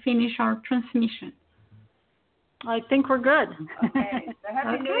we finish our transmission? I think we're good. Okay. So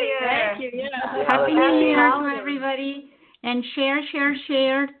Happy New Year. Thank you. Yeah. Happy New Year to everybody. And share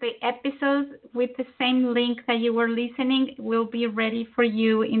the episodes with the same link that you were listening. Will be ready for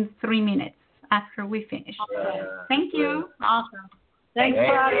you in 3 minutes after we finish. Okay. Thank you. Awesome. Thanks,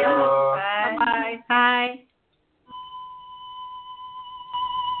 Thank Claudia. you. Bye. Bye.